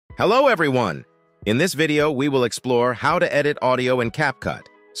Hello everyone! In this video, we will explore how to edit audio in Capcut.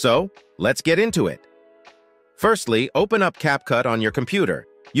 So, let's get into it. Firstly, open up Capcut on your computer.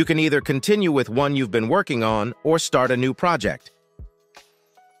 You can either continue with one you've been working on or start a new project.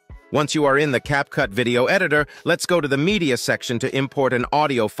 Once you are in the Capcut video editor, let's go to the Media section to import an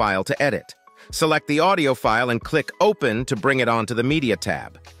audio file to edit. Select the audio file and click Open to bring it onto the Media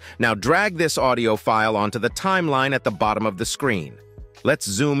tab. Now drag this audio file onto the timeline at the bottom of the screen. Let's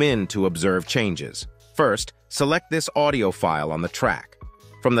zoom in to observe changes. First, select this audio file on the track.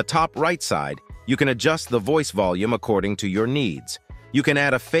 From the top right side, you can adjust the voice volume according to your needs. You can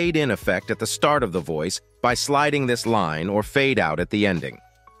add a fade-in effect at the start of the voice by sliding this line or fade out at the ending.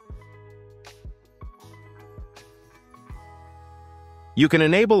 You can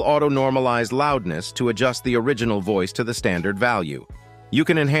enable auto-normalize loudness to adjust the original voice to the standard value. You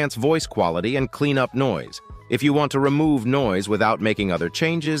can enhance voice quality and clean up noise. If you want to remove noise without making other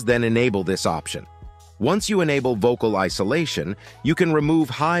changes, then enable this option. Once you enable vocal isolation, you can remove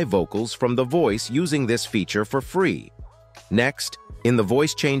high vocals from the voice using this feature for free. Next, in the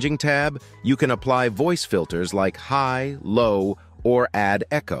Voice Changing tab, you can apply voice filters like high, low, or add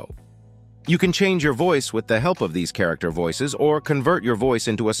echo. You can change your voice with the help of these character voices or convert your voice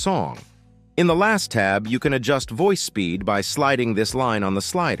into a song. In the last tab, you can adjust voice speed by sliding this line on the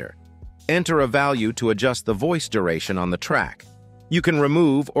slider. Enter a value to adjust the voice duration on the track. You can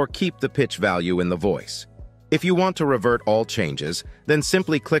remove or keep the pitch value in the voice. If you want to revert all changes, then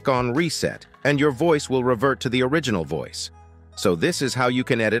simply click on Reset, and your voice will revert to the original voice. So this is how you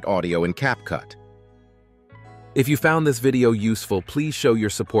can edit audio in Capcut. If you found this video useful, please show your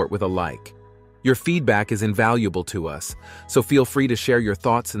support with a like. Your feedback is invaluable to us, so feel free to share your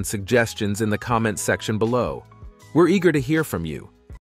thoughts and suggestions in the comments section below. We're eager to hear from you.